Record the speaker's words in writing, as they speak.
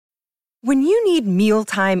When you need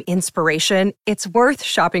mealtime inspiration, it's worth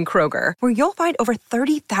shopping Kroger, where you'll find over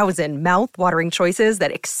 30,000 mouth-watering choices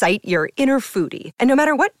that excite your inner foodie. And no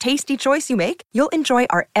matter what tasty choice you make, you'll enjoy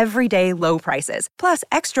our everyday low prices, plus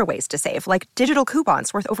extra ways to save, like digital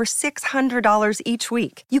coupons worth over $600 each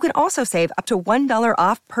week. You can also save up to $1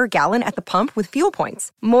 off per gallon at the pump with fuel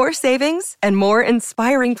points. More savings and more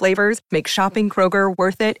inspiring flavors make shopping Kroger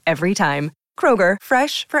worth it every time. Kroger,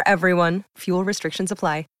 fresh for everyone. Fuel restrictions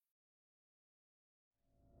apply.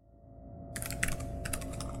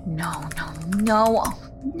 No.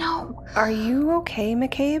 Are you okay,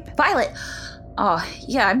 McCabe? Violet! Oh,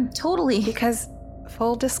 yeah, I'm totally... Because,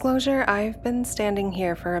 full disclosure, I've been standing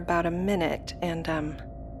here for about a minute, and,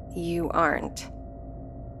 you aren't.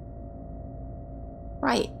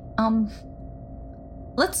 Right.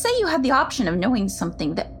 Let's say you had the option of knowing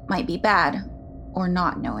something that might be bad, or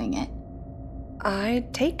not knowing it.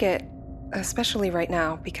 I'd take it, especially right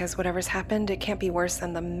now, because whatever's happened, it can't be worse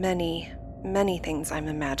than the many things I'm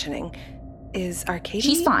imagining. Is Arcady...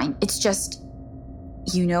 She's fine. It's just...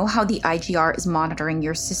 You know how the IGR is monitoring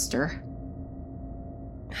your sister.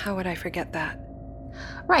 How would I forget that?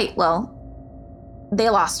 Right, well... They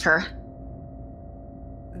lost her.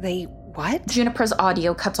 They what? Juniper's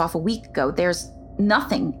audio cuts off a week ago. There's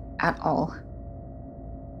nothing at all.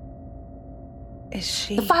 Is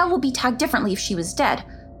she... The file will be tagged differently if she was dead,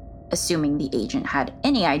 assuming the agent had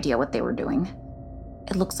any idea what they were doing.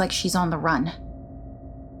 It looks like she's on the run.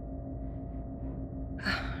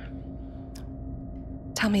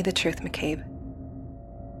 Tell me the truth, McCabe.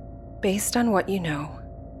 Based on what you know,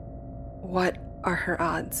 what are her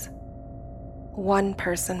odds? One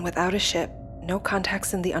person without a ship, no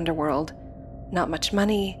contacts in the underworld, not much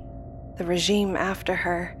money, the regime after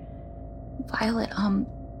her. Violet,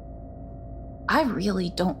 I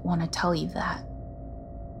really don't want to tell you that.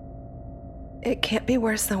 It can't be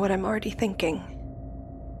worse than what I'm already thinking.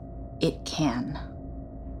 It can.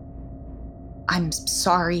 I'm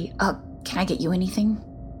sorry. Can I get you anything?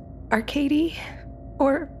 Arcady?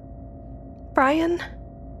 Or Brian?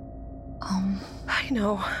 I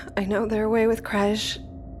know they're away with Krej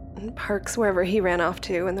and Parks wherever he ran off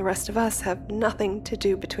to, and the rest of us have nothing to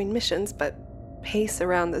do between missions but pace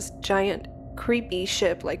around this giant, creepy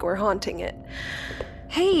ship like we're haunting it.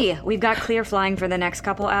 Hey, we've got clear flying for the next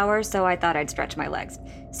couple hours, so I thought I'd stretch my legs.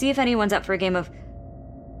 See if anyone's up for a game of...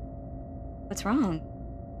 What's wrong?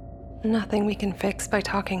 Nothing we can fix by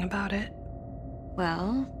talking about it.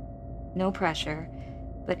 Well, no pressure.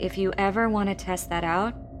 But if you ever want to test that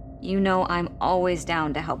out, you know I'm always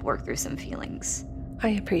down to help work through some feelings. I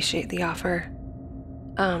appreciate the offer.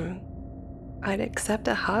 I'd accept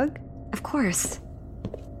a hug? Of course.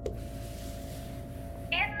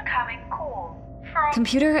 Incoming call from...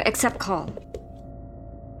 Computer, accept call.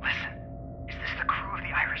 Listen, is this the crew of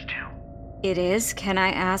the Iris 2? It is. Can I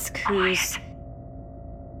ask who's...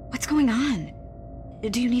 What's going on?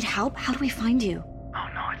 Do you need help? How do we find you? Oh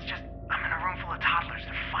no, it's just, I'm in a room full of toddlers.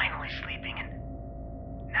 They're finally sleeping, and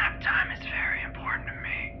nap time is very important to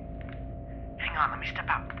me. Hang on, let me step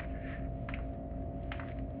out.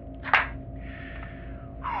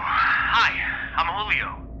 Hi, I'm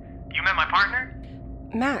Julio. You met my partner?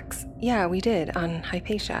 Max. Yeah, we did, on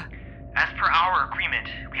Hypatia. As per our agreement,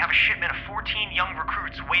 we have a shipment of 14 young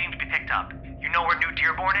recruits waiting to be picked up. You know where New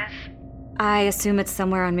Dearborn is? I assume it's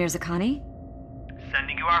somewhere on Mirzakani?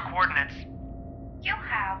 Sending you our coordinates. You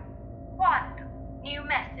have one new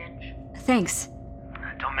message. Thanks.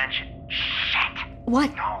 Don't mention. Shit!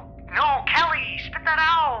 What? No, Kelly, spit that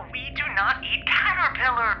out! We do not eat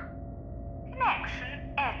caterpillar!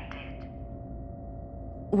 Connection ended.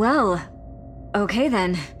 Well, okay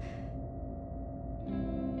then.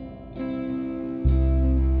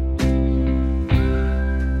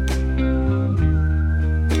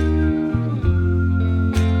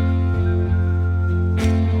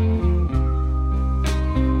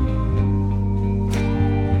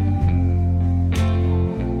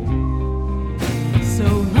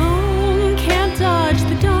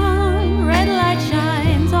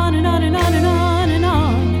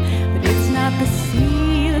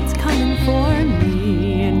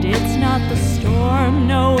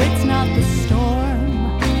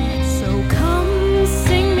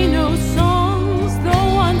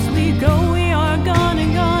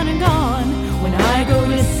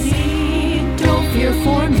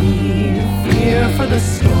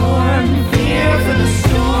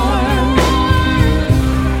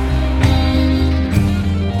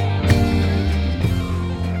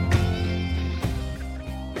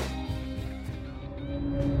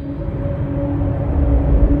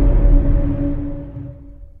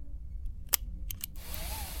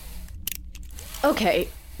 Okay,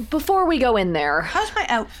 before we go in there... How's my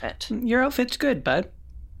outfit? Your outfit's good, bud.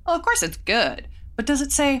 Well, of course it's good. But does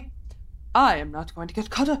it say, I am not going to get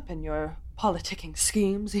caught up in your politicking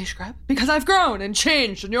schemes, Ishgrab, because I've grown and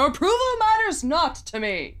changed and your approval matters not to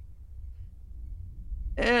me?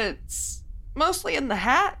 It's mostly in the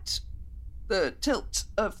hat. The tilt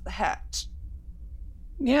of the hat.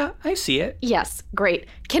 Yeah, I see it. Yes, great.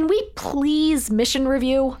 Can we please mission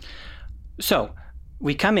review? So,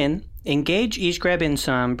 we come in, engage Ishgrab in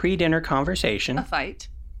some pre-dinner conversation. A fight.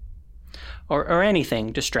 Or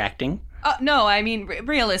anything distracting. No, I mean,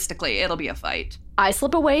 realistically, it'll be a fight. I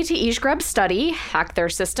slip away to Ishgrab's study, hack their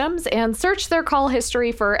systems, and search their call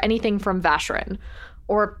history for anything from Vacheron,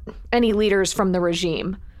 or any leaders from the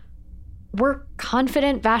regime. We're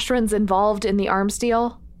confident Vacheron's involved in the arms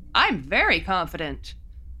deal? I'm very confident.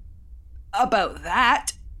 About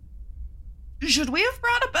that. Should we have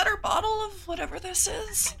brought a better bottle of whatever this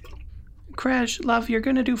is? Kraj, love, you're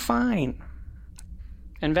gonna do fine.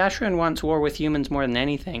 And Vacheron wants war with humans more than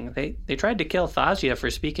anything. They tried to kill Thasya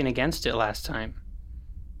for speaking against it last time.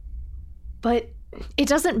 But it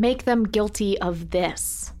doesn't make them guilty of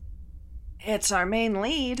this. It's our main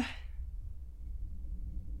lead.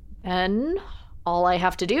 Then all I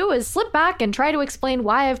have to do is slip back and try to explain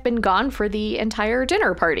why I've been gone for the entire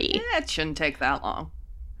dinner party. It shouldn't take that long.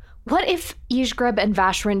 What if Ishgrab and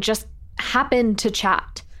Vacheron just happen to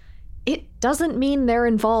chat? It doesn't mean they're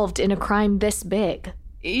involved in a crime this big.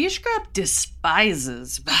 Ishgrab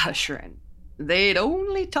despises Vacheron. They'd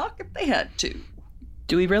only talk if they had to.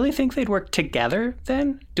 Do we really think they'd work together,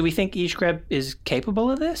 then? Do we think Ishgrab is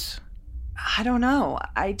capable of this? I don't know.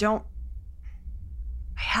 I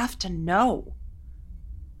have to know.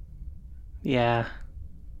 Yeah.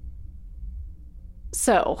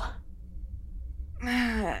 So.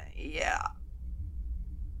 Yeah.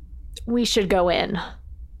 We should go in.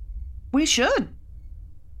 We should.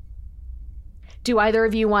 Do either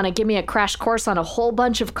of you want to give me a crash course on a whole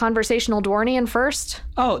bunch of conversational Dwarnian first?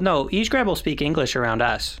 Oh, no, Ishgrab will speak English around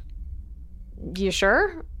us. You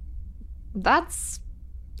sure? That's,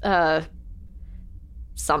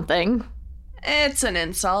 something. It's an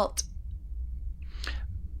insult.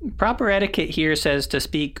 Proper etiquette here says to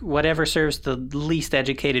speak whatever serves the least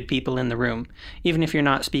educated people in the room, even if you're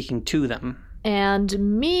not speaking to them.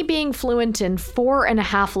 And me being fluent in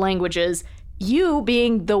 4.5 languages, you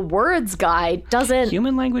being the words guy doesn't...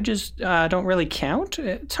 Human languages don't really count?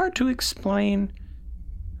 It's hard to explain.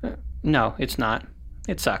 No, it's not.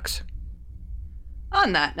 It sucks.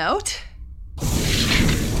 On that note...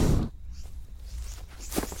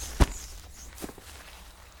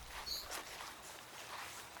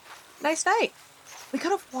 Nice night. We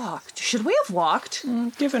could have walked. Should we have walked?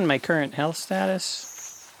 Given my current health status...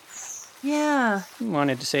 Yeah.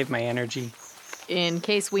 Wanted to save my energy. In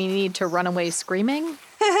case we need to run away screaming?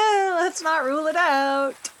 Let's not rule it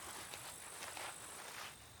out.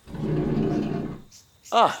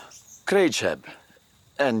 Ah, Krajheb.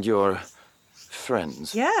 And your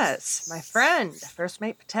friends. Yes, my friend, First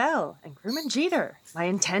Mate Patel, and crewman Jeter, my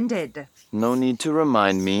intended. No need to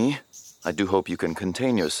remind me. I do hope you can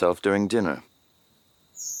contain yourself during dinner.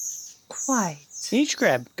 Quite.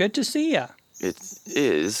 Ishgrab, good to see ya. It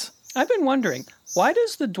is. I've been wondering, why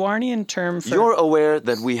does the Dwarnian term for... You're aware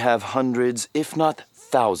that we have hundreds, if not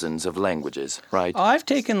thousands, of languages, right? Oh, I've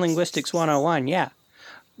taken Linguistics 101, yeah.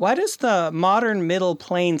 Why does the modern Middle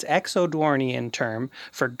Plains Exo-Dwarnian term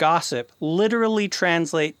for gossip literally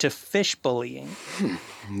translate to fish bullying?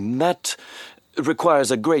 That requires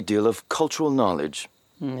a great deal of cultural knowledge.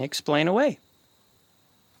 Explain away.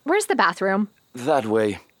 Where's the bathroom? That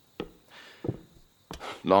way.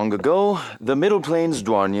 Long ago, the Middle Plains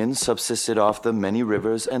Dwarnians subsisted off the many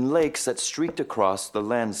rivers and lakes that streaked across the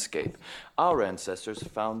landscape. Our ancestors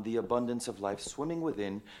found the abundance of life swimming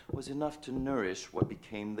within was enough to nourish what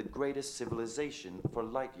became the greatest civilization for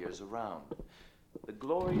light years around. The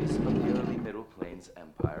glories of the early Middle Plains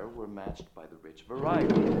Empire were matched by the rich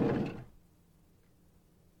variety.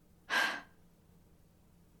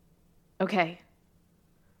 Okay.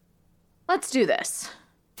 Let's do this.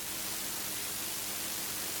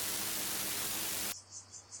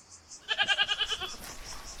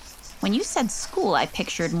 When you said school, I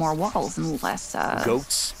pictured more walls and less,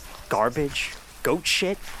 Goats, garbage, goat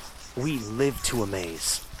shit. We live to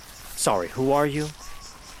amaze. Sorry, who are you?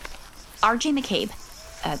 RJ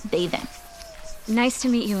McCabe. They them. Nice to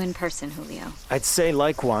meet you in person, Julio. I'd say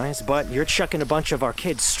likewise, but you're chucking a bunch of our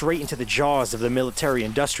kids straight into the jaws of the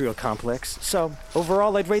military-industrial complex. So,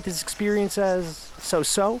 overall, I'd rate this experience as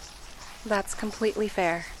so-so. That's completely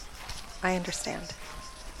fair. I understand.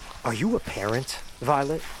 Are you a parent,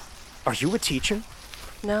 Violet? Are you a teacher?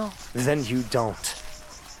 No. Then you don't.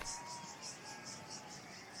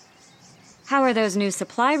 How are those new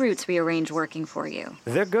supply routes we arranged working for you?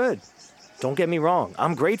 They're good. Don't get me wrong,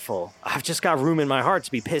 I'm grateful. I've just got room in my heart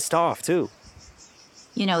to be pissed off, too.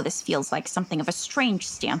 You know, this feels like something of a strange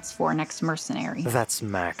stance for an ex-mercenary. That's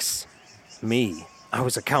Max. Me. I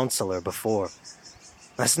was a counselor before.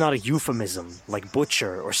 That's not a euphemism, like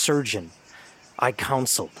butcher or surgeon. I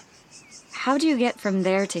counseled. How'd you get from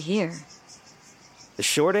there to here? The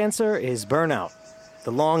short answer is burnout.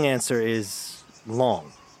 The long answer is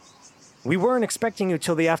long. We weren't expecting you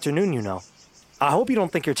till the afternoon, you know. I hope you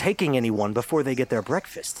don't think you're taking anyone before they get their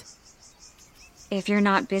breakfast. If you're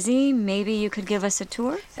not busy, maybe you could give us a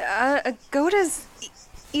tour? Goda's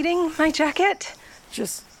eating my jacket?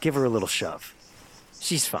 Just give her a little shove.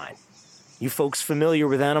 She's fine. You folks familiar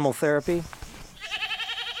with animal therapy?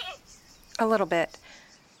 A little bit.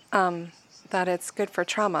 That it's good for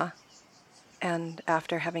trauma. And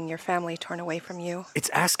after having your family torn away from you. It's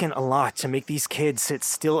asking a lot to make these kids sit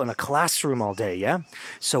still in a classroom all day, yeah?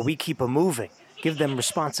 So we keep them moving, give them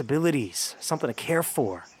responsibilities, something to care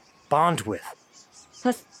for, bond with.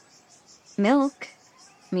 Plus, milk.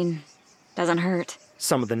 Doesn't hurt.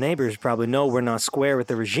 Some of the neighbors probably know we're not square with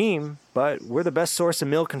the regime, but we're the best source of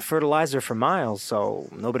milk and fertilizer for miles, so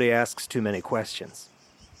nobody asks too many questions.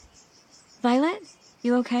 Violet,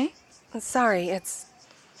 you okay? Sorry, it's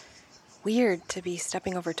weird to be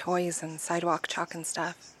stepping over toys and sidewalk chalk and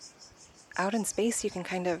stuff. Out in space, you can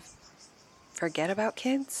kind of forget about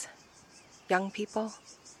kids, young people.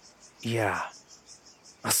 Yeah.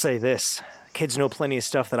 I'll say this. Kids know plenty of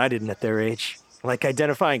stuff that I didn't at their age. Like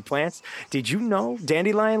identifying plants. Did you know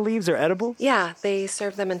dandelion leaves are edible? Yeah, they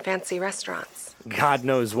serve them in fancy restaurants. God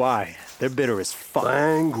knows why. They're bitter as fuck.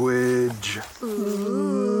 Language.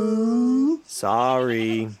 Ooh.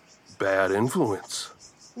 Sorry. Bad influence.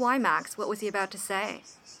 Why, Max? What was he about to say?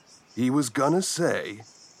 He was gonna say,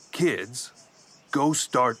 kids, go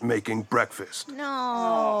start making breakfast.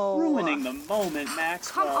 No. Ruining the moment,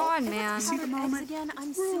 Maxwell. Come on, man. You see the moment? Again,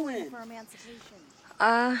 I'm suing for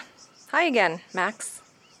emancipation. Hi again, Max.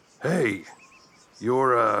 Hey,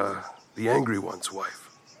 you're, the angry one's wife.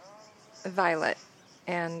 Violet.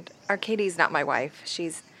 And Arcadie's not my wife.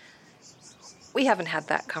 We haven't had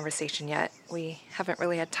that conversation yet. We haven't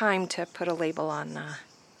really had time to put a label on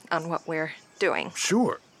what we're doing.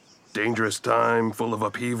 Sure. Dangerous time, full of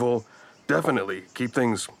upheaval. Definitely keep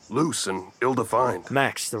things loose and ill-defined.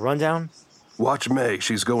 Max, the rundown? Watch May.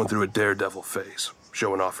 She's going through a daredevil phase.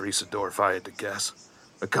 Showing off for Isidore if I had to guess.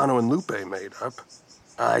 Akano and Lupe made up.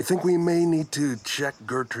 I think we may need to check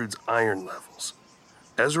Gertrude's iron levels.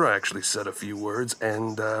 Ezra actually said a few words,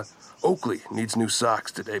 and Oakley needs new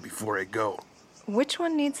socks today before I go. Which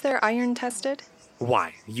one needs their iron tested?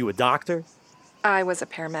 Why? You a doctor? I was a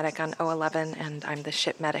paramedic on O11, and I'm the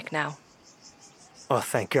ship medic now. Oh,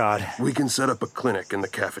 thank God. We can set up a clinic in the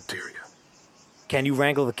cafeteria. Can you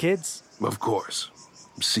wrangle the kids? Of course.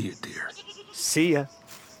 See you, dear. See ya.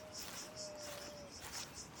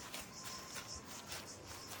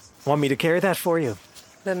 Want me to carry that for you?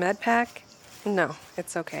 The med pack? No,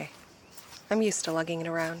 it's okay. I'm used to lugging it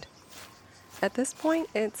around. At this point,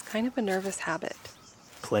 it's kind of a nervous habit.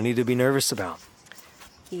 Plenty to be nervous about.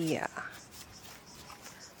 Yeah.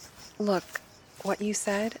 Look, what you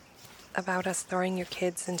said about us throwing your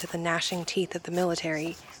kids into the gnashing teeth of the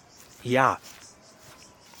military. Yeah.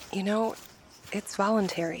 You know, it's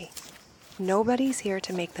voluntary. Nobody's here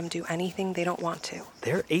to make them do anything they don't want to.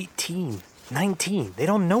 They're 18, 19. They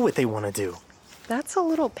don't know what they want to do. That's a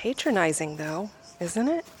little patronizing, though, isn't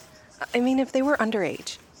it? I mean, if they were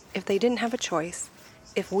underage, if they didn't have a choice,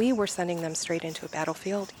 if we were sending them straight into a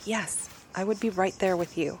battlefield, yes, I would be right there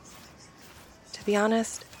with you. To be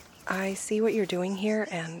honest, I see what you're doing here,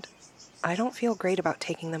 and I don't feel great about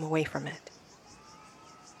taking them away from it.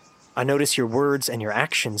 I notice your words and your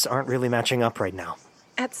actions aren't really matching up right now.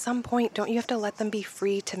 At some point, don't you have to let them be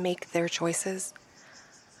free to make their choices?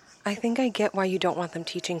 I think I get why you don't want them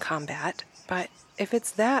teaching combat, but if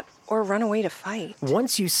it's that or run away to fight...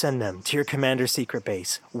 Once you send them to your commander's secret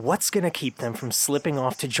base, what's going to keep them from slipping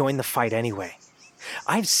off to join the fight anyway?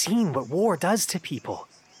 I've seen what war does to people.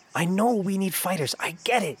 I know we need fighters, I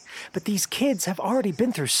get it, but these kids have already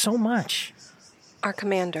been through so much. Our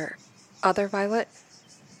commander, Other Violet,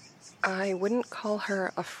 I wouldn't call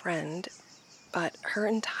her a friend, but her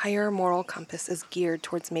entire moral compass is geared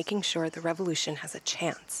towards making sure the revolution has a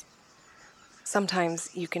chance. Sometimes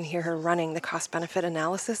you can hear her running the cost-benefit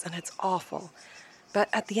analysis, and it's awful. But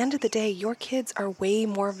at the end of the day, your kids are way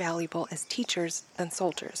more valuable as teachers than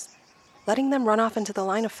soldiers. Letting them run off into the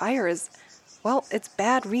line of fire is, well, it's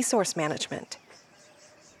bad resource management.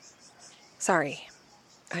 Sorry,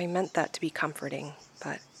 I meant that to be comforting,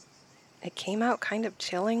 but it came out kind of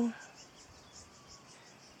chilling.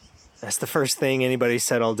 That's the first thing anybody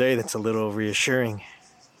said all day that's a little reassuring.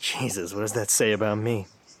 Jesus, what does that say about me?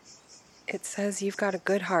 It says you've got a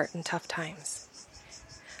good heart in tough times.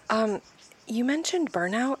 You mentioned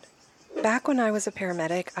burnout. Back when I was a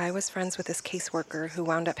paramedic, I was friends with this caseworker who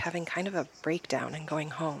wound up having kind of a breakdown and going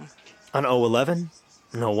home. On 011?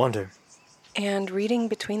 No wonder. And reading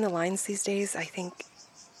between the lines these days, I think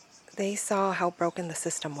they saw how broken the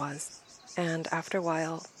system was. And after a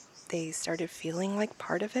while, they started feeling like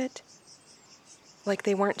part of it. Like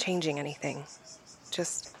they weren't changing anything,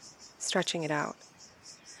 just stretching it out.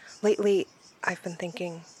 Lately, I've been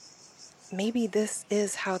thinking, maybe this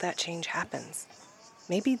is how that change happens.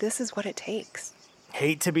 Maybe this is what it takes.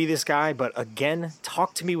 Hate to be this guy, but again,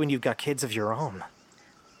 talk to me when you've got kids of your own.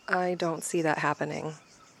 I don't see that happening.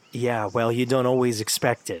 Yeah, well, you don't always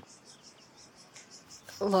expect it.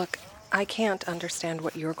 Look, I can't understand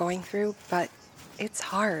what you're going through, but it's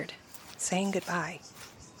hard saying goodbye.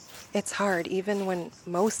 It's hard even when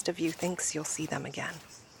most of you thinks you'll see them again.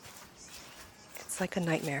 It's like a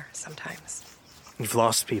nightmare sometimes. You've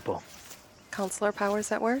lost people. Counselor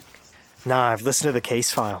Powers at work? Nah, I've listened to the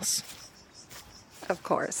case files. Of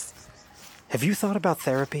course. Have you thought about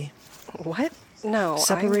therapy? What? No,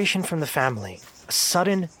 Separation from the family. A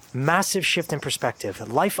sudden, massive shift in perspective.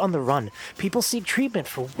 Life on the run. People seek treatment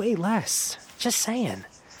for way less. Just saying.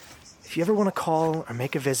 If you ever want to call or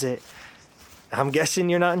make a visit, I'm guessing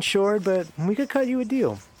you're not insured, but we could cut you a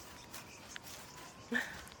deal.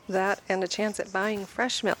 That and a chance at buying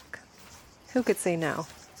fresh milk. Who could say no?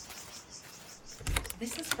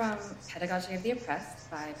 This is from Pedagogy of the Oppressed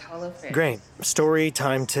by Paulo Freire. Great. Story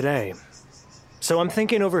time today. So I'm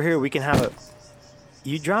thinking over here we can have a...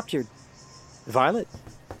 You dropped your... Violet?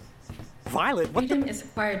 Violet, what Freedom is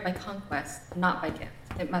acquired by conquest, not by gift.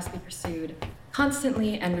 It must be pursued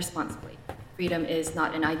constantly and responsibly. Freedom is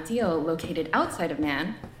not an ideal located outside of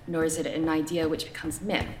man, nor is it an idea which becomes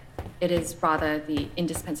myth. It is rather the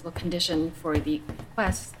indispensable condition for the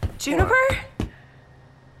quest. Juniper?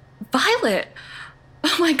 Violet!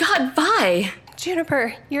 Oh my god, Vi!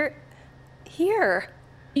 Juniper, you're here.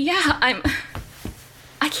 Yeah,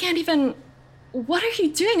 I can't even... What are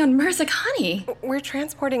you doing on Mirzakani? We're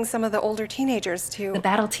transporting some of the older teenagers to... The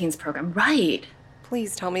Battle Teens program, right.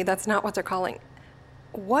 Please tell me that's not what they're calling.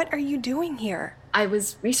 What are you doing here? I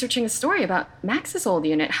was researching a story about Max's old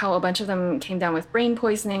unit, how a bunch of them came down with brain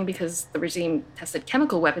poisoning because the regime tested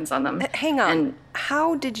chemical weapons on them. Hang on.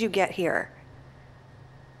 How did you get here?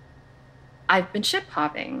 I've been ship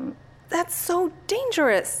hopping. That's so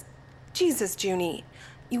dangerous. Jesus, Junie.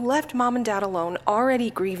 You left Mom and Dad alone, already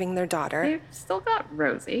grieving their daughter. They've still got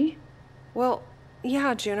Rosie. Well,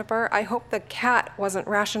 yeah, Juniper. I hope the cat wasn't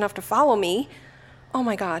rash enough to follow me. Oh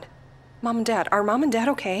my god. Mom and Dad, are Mom and Dad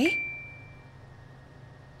okay?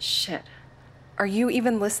 Shit. Are you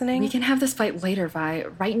even listening? We can have this fight later, Vi.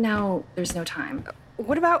 Right now, there's no time.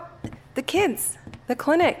 What about the kids? The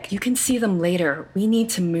clinic? You can see them later. We need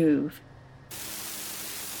to move.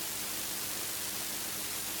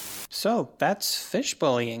 So, that's fish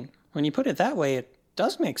bullying. When you put it that way, it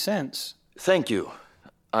does make sense. Thank you.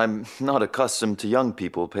 I'm not accustomed to young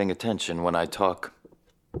people paying attention when I talk.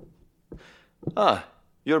 Ah,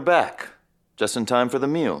 you're back. Just in time for the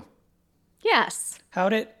meal. Yes. How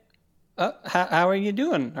are you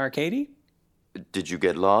doing, Arcady? Did you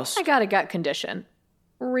get lost? I got a gut condition.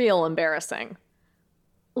 Real embarrassing.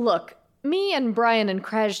 Look, me and Brian and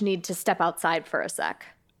Krej need to step outside for a sec.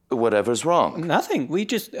 Whatever's wrong. Nothing. We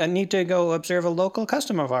just need to go observe a local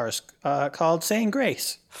custom of ours called Saying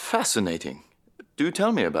Grace. Fascinating. Do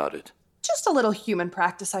tell me about it. Just a little human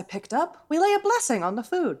practice I picked up. We lay a blessing on the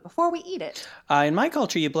food before we eat it. In my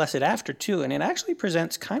culture, you bless it after, too, and it actually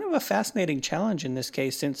presents kind of a fascinating challenge in this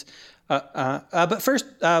case since... but first,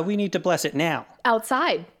 we need to bless it now.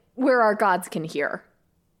 Outside, where our gods can hear.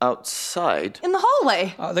 Outside? In the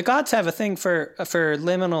hallway. The gods have a thing for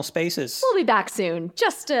liminal spaces. We'll be back soon.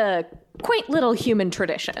 Just a quaint little human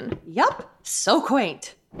tradition. Yup, so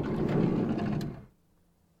quaint.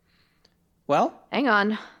 Well? Hang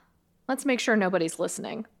on. Let's make sure nobody's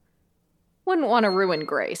listening. Wouldn't want to ruin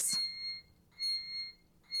Grace.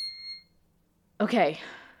 Okay,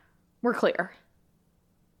 we're clear.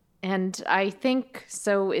 And I think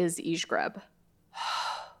so is Ishgreb.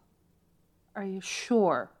 Are you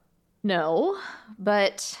sure? No,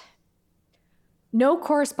 but no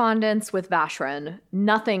correspondence with Vashran,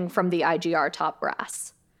 nothing from the IGR top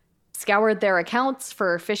brass. Scoured their accounts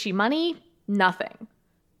for fishy money, nothing.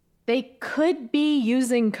 They could be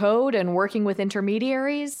using code and working with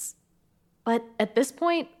intermediaries, but at this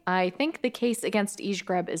point, I think the case against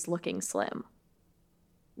Ishgreb is looking slim.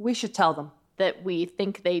 We should tell them. that we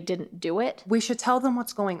think they didn't do it? We should tell them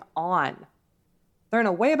what's going on. They're in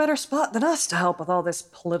a way better spot than us to help with all this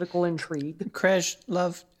political intrigue. Krej,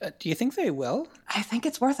 love, do you think they will? I think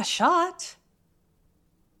it's worth a shot.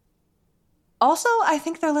 Also, I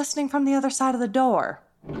think they're listening from the other side of the door.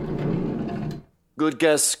 Good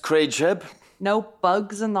guess, Krejeb. No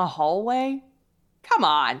bugs in the hallway? Come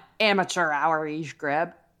on, amateur hour,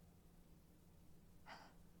 Ishgreb.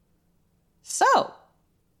 So,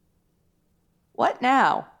 what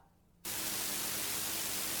now?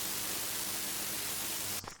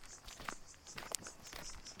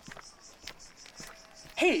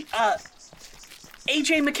 Hey,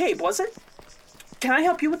 AJ McCabe, was it? Can I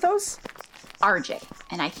help you with those? RJ,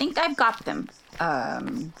 and I think I've got them.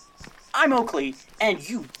 I'm Oakley, and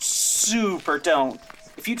you super don't.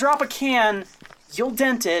 If you drop a can, you'll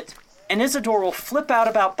dent it, and Isidore will flip out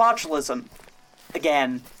about botulism.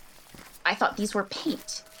 Again. I thought these were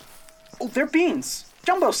paint. Oh, they're beans.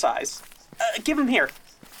 Jumbo size. Give them here.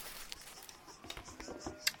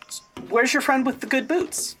 Where's your friend with the good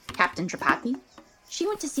boots? Captain Tripathi. She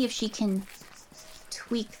went to see if she can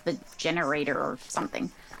tweak the generator or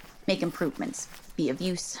something. Make improvements. Be of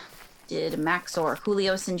use. Did Max or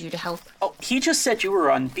Julio send you to help? Oh, he just said you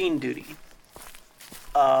were on bean duty.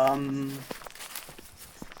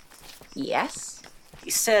 Yes?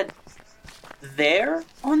 He said they're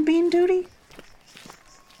on bean duty?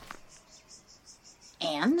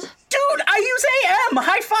 And? Dude, I use AM!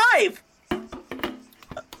 High five!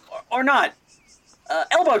 Or not.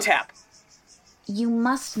 Elbow tap. You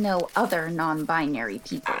must know other non-binary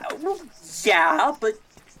people. Well, yeah, but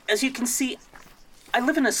as you can see, I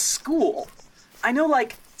live in a school. I know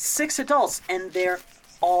like 6 adults, and they're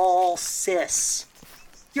all cis.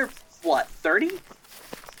 You're, what, 30?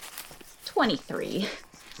 23.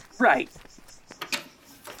 Right.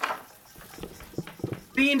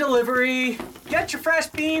 Bean delivery. Get your fresh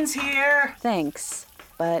beans here. Thanks,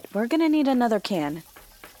 but we're gonna need another can.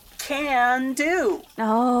 Can do.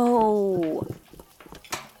 No.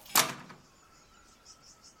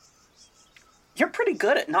 You're pretty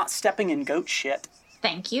good at not stepping in goat shit.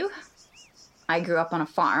 Thank you. I grew up on a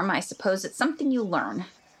farm. I suppose it's something you learn.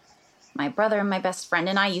 My brother and my best friend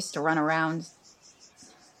and I used to run around.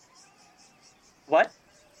 What?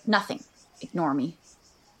 Nothing. Ignore me.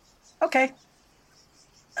 Okay.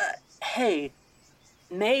 Hey,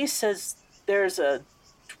 May says there's a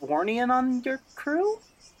Dwarnian on your crew?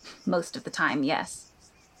 Most of the time, yes.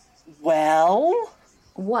 Well?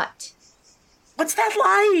 What? What's that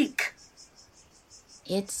like?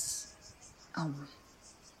 It's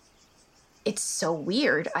so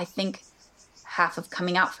weird. I think half of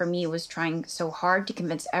coming out for me was trying so hard to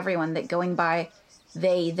convince everyone that going by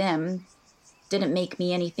they, them didn't make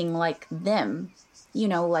me anything like them. You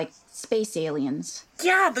know, like space aliens.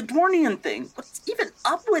 Yeah, the Dwarnian thing. What's even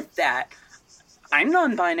up with that? I'm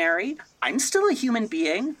non-binary. I'm still a human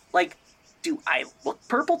being. Like, do I look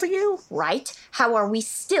purple to you? Right? How are we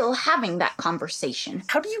still having that conversation?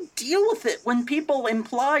 How do you deal with it when people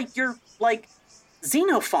imply you're, like,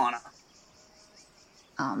 xenofauna?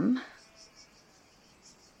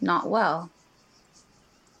 Not well.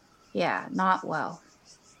 Yeah, not well.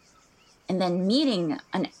 And then meeting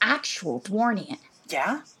an actual Dwarnian.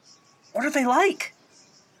 Yeah? What are they like?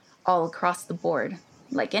 All across the board,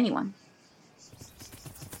 like anyone.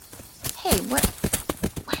 Hey,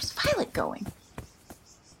 where's Violet going?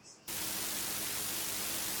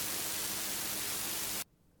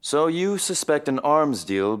 So you suspect an arms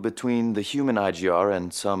deal between the human IGR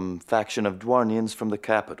and some faction of Dwarnians from the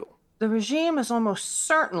capital. The regime is almost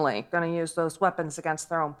certainly going to use those weapons against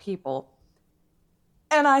their own people.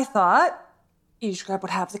 And I thought Ishgreb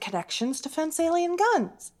would have the connections to fence alien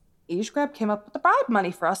guns. Ishgreb came up with the bribe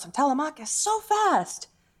money for us on Telemachus so fast.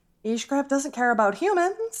 Ishgreb doesn't care about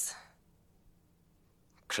humans.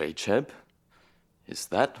 Krejeb, is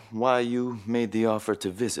that why you made the offer to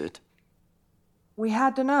visit? We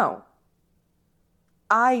had to know.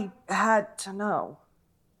 I had to know.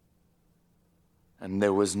 And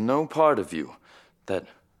there was no part of you that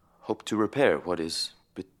hoped to repair what is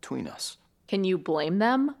between us. Can you blame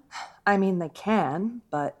them? I mean, they can,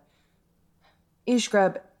 but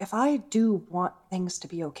Ishgreb, if I do want things to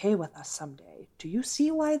be okay with us someday, do you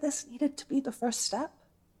see why this needed to be the first step?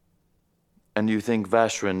 And you think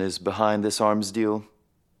Vashrin is behind this arms deal?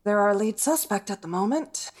 They're our lead suspect at the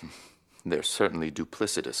moment. They're certainly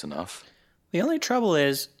duplicitous enough. The only trouble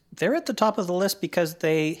is, they're at the top of the list because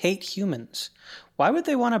they hate humans. Why would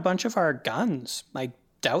they want a bunch of our guns? I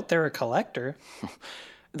doubt they're a collector.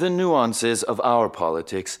 The nuances of our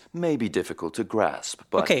politics may be difficult to grasp,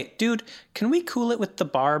 but... Okay, dude, can we cool it with the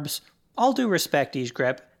barbs? All due respect,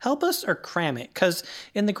 Ishgreb. Help us or cram it, because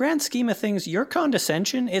in the grand scheme of things, your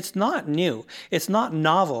condescension, it's not new. It's not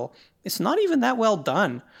novel. It's not even that well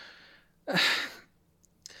done.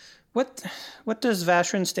 What does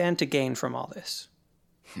Vashrin stand to gain from all this?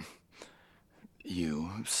 You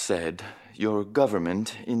said your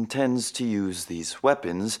government intends to use these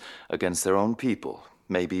weapons against their own people.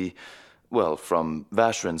 Maybe, well, from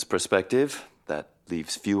Vashrin's perspective, that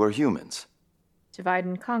leaves fewer humans. Divide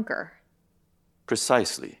and conquer.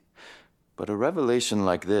 Precisely. But a revelation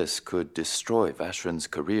like this could destroy Vashrin's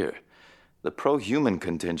career. The pro-human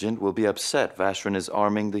contingent will be upset Vashrin is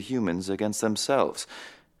arming the humans against themselves,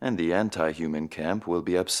 and the anti-human camp will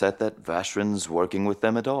be upset that Vashrin's working with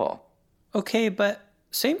them at all. Okay, but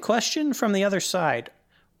same question from the other side.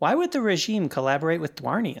 Why would the regime collaborate with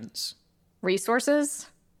Dwarnians? Resources?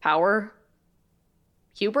 Power?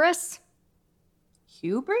 Hubris?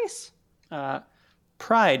 Hubris?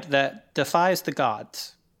 Pride that defies the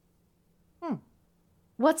gods.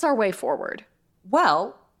 What's our way forward?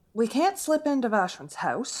 Well, we can't slip into Vashrin's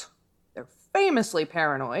house. They're famously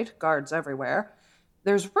paranoid, guards everywhere.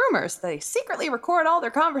 There's rumors they secretly record all their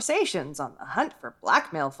conversations on the hunt for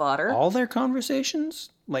blackmail fodder. All their conversations?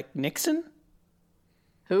 Like Nixon?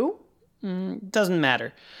 Who? Doesn't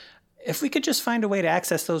matter. If we could just find a way to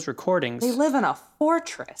access those recordings... They live in a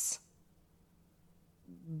fortress.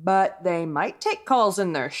 But they might take calls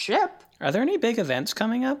in their ship. Are there any big events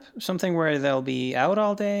coming up? Something where they'll be out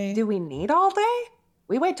all day? Do we need all day?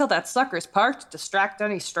 We wait till that sucker's parked, distract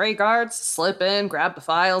any stray guards, slip in, grab the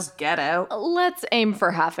files, get out. Let's aim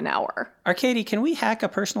for half an hour. Arcady, can we hack a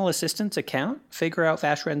personal assistant's account? Figure out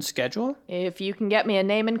Vashrin's schedule? If you can get me a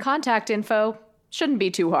name and contact info, shouldn't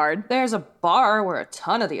be too hard. There's a bar where a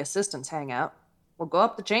ton of the assistants hang out. We'll go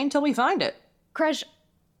up the chain till we find it. Krej,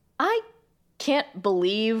 I can't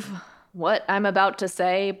believe what I'm about to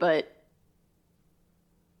say, but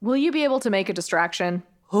will you be able to make a distraction?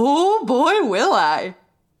 Oh boy, will I.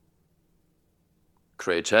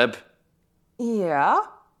 Krejceb? Yeah?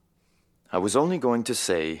 I was only going to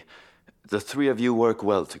say, the three of you work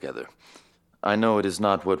well together. I know it is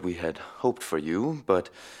not what we had hoped for you, but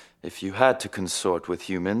if you had to consort with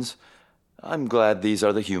humans, I'm glad these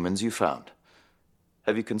are the humans you found.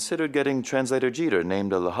 Have you considered getting Translator Jeter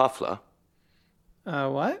named a Lahafla?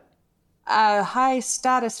 What? A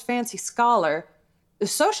high-status fancy scholar.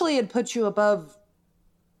 Socially, it'd put you above...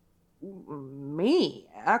 me,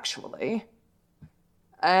 actually.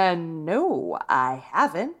 No, I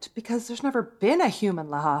haven't, because there's never been a human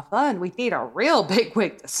Lahafla, and we'd need a real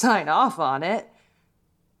bigwig to sign off on it.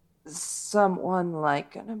 Someone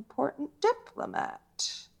like an important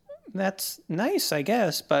diplomat. That's nice, I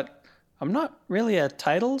guess, but I'm not really a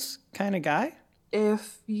titles kind of guy.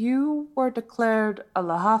 If you were declared a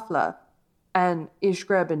Lahafla and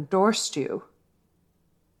Ishgreb endorsed you,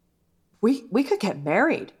 we could get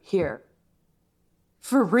married here.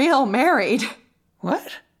 For real married.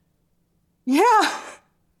 What? Yeah.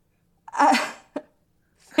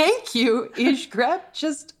 Thank you, Ishgreb.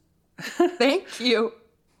 Just thank you.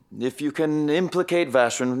 If you can implicate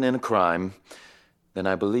Vashrin in a crime, then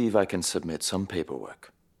I believe I can submit some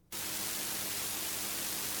paperwork.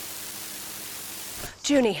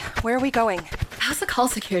 Junie, where are we going? How's the call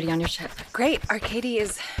security on your ship? Great. Arcady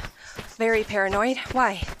is very paranoid.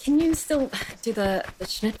 Why? Can you still do the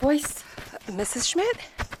Schmidt voice? Mrs. Schmidt?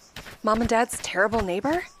 Mom and Dad's terrible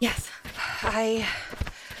neighbor? Yes. I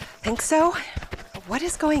think so. What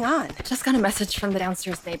is going on? Just got a message from the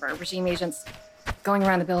downstairs neighbor. Regime agents going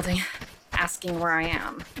around the building, asking where I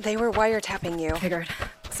am. They were wiretapping you. Figured.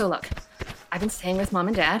 So look, I've been staying with Mom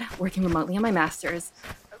and Dad, working remotely on my master's.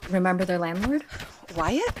 Remember their landlord?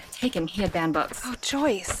 Wyatt? Taken. He had banned books. Oh,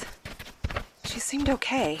 Joyce. She seemed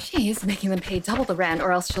okay. She's making them pay double the rent,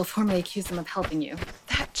 or else she'll formally accuse them of helping you.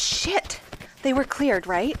 That shit! They were cleared,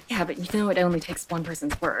 right? Yeah, but you know it only takes one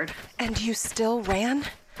person's word. And you still ran?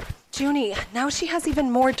 Junie, now she has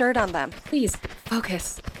even more dirt on them. Please,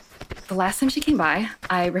 focus. The last time she came by,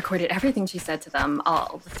 I recorded everything she said to them,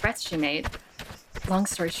 all the threats she made. Long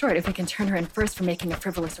story short, if we can turn her in first for making a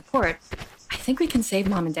frivolous report, I think we can save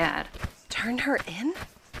Mom and Dad. Turn her in?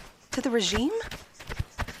 To the regime?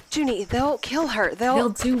 Junie, they'll kill her. They'll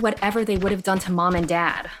do whatever they would have done to Mom and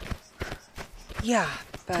Dad. Yeah,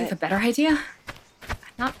 but... Do you have a better idea? I'm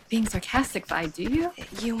not being sarcastic, Vi, do you?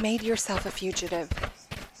 You made yourself a fugitive.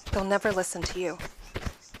 They'll never listen to you.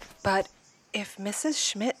 But if Mrs.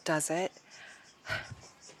 Schmidt does it...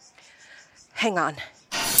 Hang on.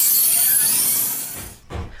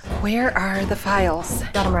 Where are the files?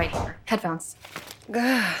 Got them right here. Headphones.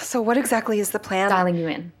 So what exactly is the plan? Dialing you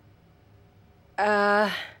in.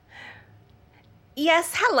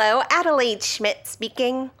 Yes, hello, Adelaide Schmidt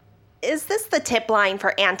speaking. Is this the tip line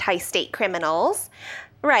for anti-state criminals?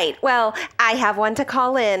 Right, well, I have one to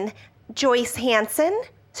call in. Joyce Hanson.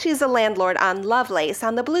 She's a landlord on Lovelace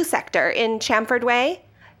on the Blue Sector in Chamford Way.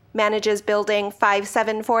 Manages building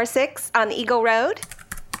 5746 on Eagle Road.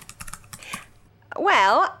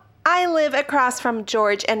 Well, I live across from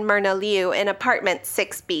George and Myrna Liu in apartment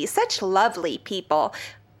 6B. Such lovely people.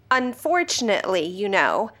 Unfortunately, you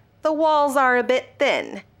know, the walls are a bit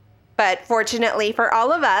thin. But fortunately for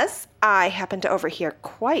all of us, I happened to overhear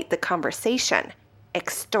quite the conversation.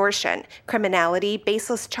 Extortion, criminality,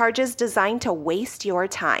 baseless charges designed to waste your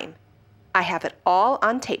time. I have it all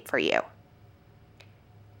on tape for you.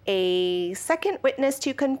 A second witness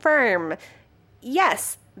to confirm.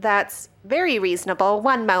 Yes, that's very reasonable.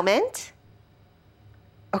 One moment.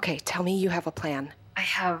 Okay, tell me you have a plan. I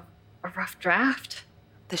have a rough draft.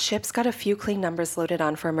 The ship's got a few clean numbers loaded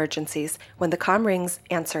on for emergencies. When the comm rings,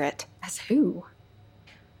 answer it. As who?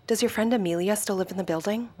 Does your friend Amelia still live in the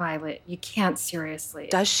building? Violet, you can't seriously.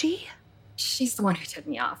 Does she? She's the one who tipped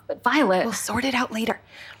me off, but Violet... We'll sort it out later.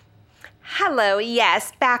 Hello,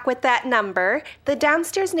 yes, back with that number. The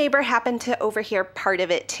downstairs neighbor happened to overhear part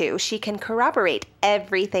of it too. She can corroborate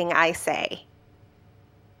everything I say.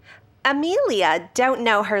 Amelia, don't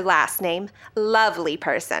know her last name. Lovely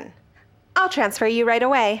person. I'll transfer you right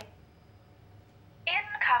away.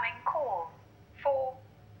 Incoming call for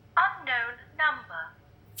unknown number.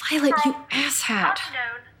 Violet, you asshat.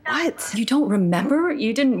 What? You don't remember?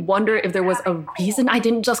 You didn't wonder if there was a reason I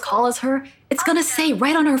didn't just call as her? It's gonna say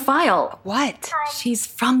right on her file. What? She's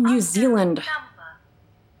from New Zealand.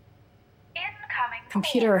 Incoming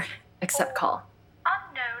Computer, accept call.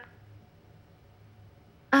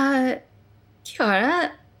 unknown. Kia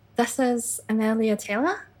ora. This is Amelia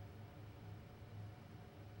Taylor?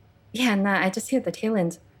 Yeah, nah, I just heard the tail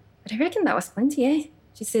end. But I reckon that was plenty, eh?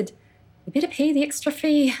 She said, you better pay the extra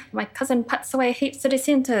fee. My cousin puts away heaps of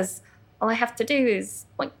dissenters. All I have to do is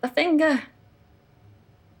point the finger.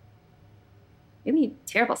 Really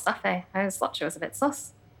terrible stuff, eh? I always thought she was a bit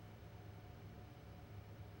sus.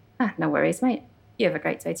 Ah, no worries, mate. You have a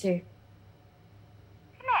great day too.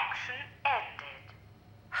 Connection ended.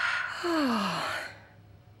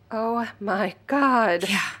 Oh my God.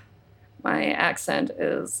 Yeah. My accent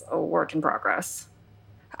is a work in progress.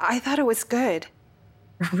 I thought it was good.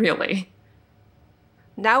 Really?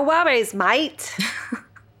 No worries, mate.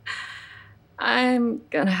 I'm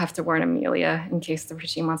gonna have to warn Amelia in case the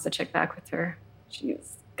regime wants to check back with her.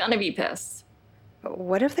 She's gonna be pissed.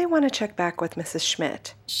 What if they want to check back with Mrs.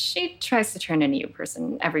 Schmidt? She tries to turn a new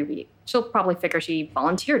person every week. She'll probably figure she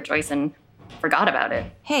volunteered Joyce and forgot about it.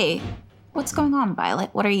 Hey, what's going on,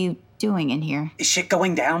 Violet? What are you doing in here? Is shit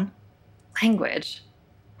going down? Language.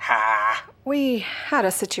 Ha. We had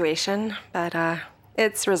a situation, but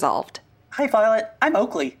it's resolved. Hi, Violet. I'm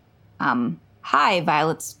Oakley. Hi,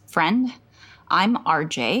 Violet's friend. I'm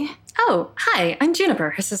RJ. Oh, hi. I'm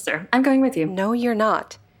Juniper, her sister. I'm going with you. No, you're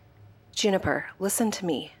not. Juniper, listen to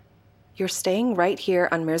me. You're staying right here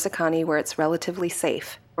on Mirzakani where it's relatively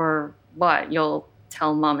safe. Or what? You'll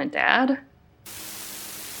tell Mom and Dad?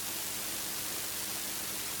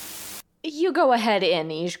 You go ahead in,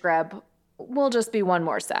 Ishgreb. We'll just be one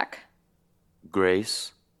more sec.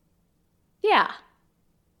 Grace? Yeah.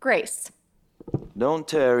 Grace. Don't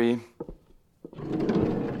tarry.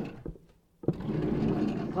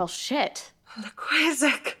 Well, shit. The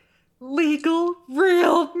Quasic. Legal,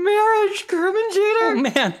 real marriage, Kermanjeter. Oh,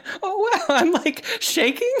 man. Oh, wow. I'm like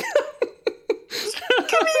shaking.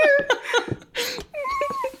 Come here.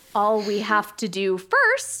 All we have to do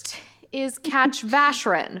first is catch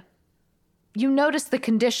Vashrin. You noticed the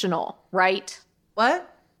conditional, right?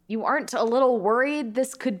 What? You aren't a little worried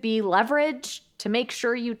this could be leverage to make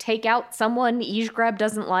sure you take out someone Ishgreb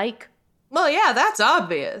doesn't like? Well, yeah, that's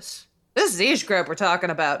obvious. This is Ishgreb we're talking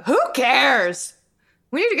about. Who cares?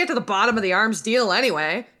 We need to get to the bottom of the arms deal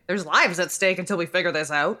anyway. There's lives at stake until we figure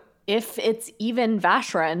this out. If it's even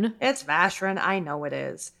Vashrin. It's Vashrin, I know it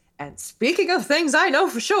is. And speaking of things I know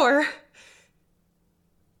for sure,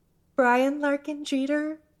 Brian Larkin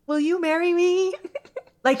Jeter, will you marry me?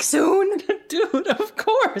 Like soon? Dude, of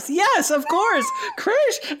course. Yes, of course.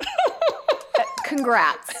 Krish.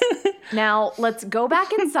 Congrats. Now, let's go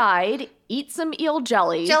back inside, eat some eel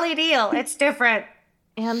jelly. Jelly deal. It's different.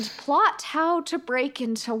 And plot how to break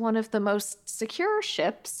into one of the most secure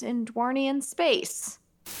ships in Dwarnian space.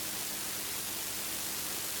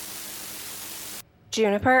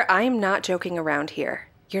 Juniper, I'm not joking around here.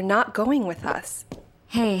 You're not going with us.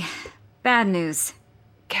 Hey, bad news.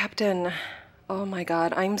 Captain, oh my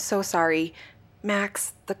God, I'm so sorry.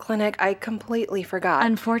 Max, the clinic, I completely forgot.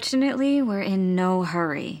 Unfortunately, we're in no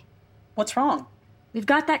hurry. What's wrong? We've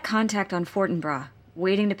got that contact on Fortinbras,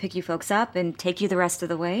 waiting to pick you folks up and take you the rest of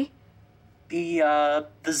the way. The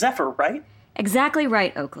Zephyr, right? Exactly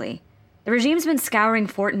right, Oakley. The regime's been scouring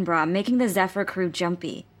Fortinbras, making the Zephyr crew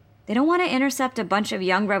jumpy. They don't want to intercept a bunch of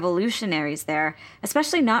young revolutionaries there,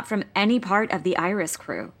 especially not from any part of the Iris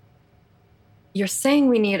crew. You're saying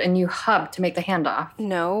we need a new hub to make the handoff?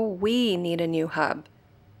 No, we need a new hub.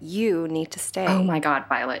 You need to stay. Oh my god,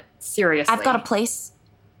 Violet. Seriously. I've got a place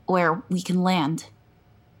where we can land.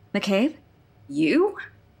 McCabe? You?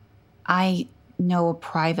 I know a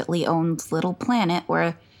privately owned little planet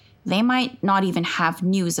where they might not even have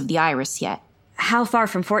news of the Iris yet. How far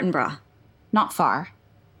from Fortinbras? Not far.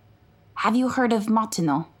 Have you heard of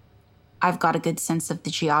Martineau? I've got a good sense of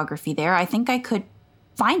the geography there. I think I could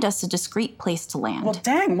find us a discreet place to land. Well,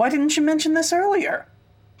 dang, why didn't you mention this earlier?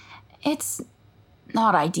 It's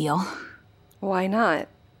not ideal. Why not?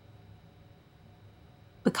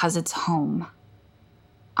 Because it's home.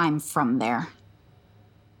 I'm from there.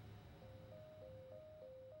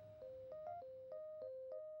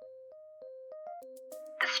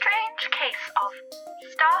 The Strange Case of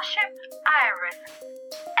Starship Iris.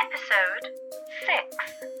 Episode 6.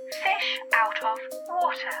 Fish Out of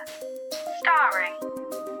Water.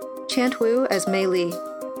 Starring Chant Wu as Mei Li.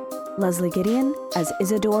 Leslie Gideon as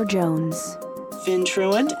Isidore Jones. Finn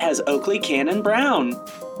Truant as Oakley Cannon Brown.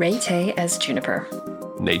 Ray Tay as Juniper.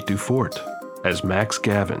 Nate Dufort as Max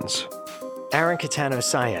Gavins. Aaron Catano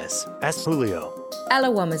Saez as Julio. Ella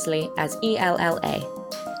Womersley as ELLA.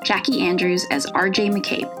 Jackie Andrews as RJ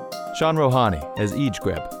McCabe. Sean Rohani as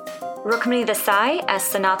Eejgreb. Rukmini Desai as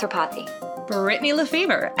Sanathapathy. Brittany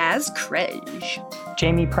Lefevre as Krej.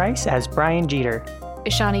 Jamie Price as Brian Jeter.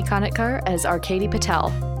 Ishani Kanatkar as Arcady Patel.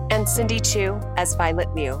 And Cindy Chu as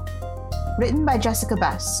Violet Liu. Written by Jessica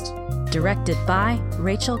Best. Directed by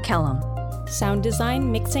Rachel Kellum. Sound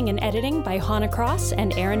design, mixing, and editing by Hannah Cross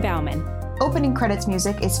and Aaron Bauman. Opening credits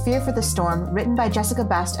music is Fear for the Storm, written by Jessica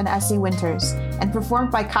Best and S.C. Winters, and performed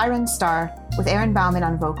by Kyron Starr, with Aaron Bauman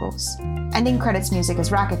on vocals. Ending credits music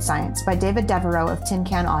is Rocket Science by David Devereaux of Tin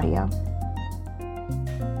Can Audio.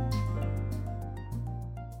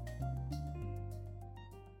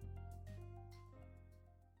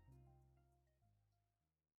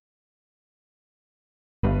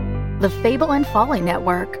 The Fable and Folly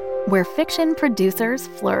Network, where fiction producers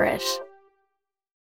flourish.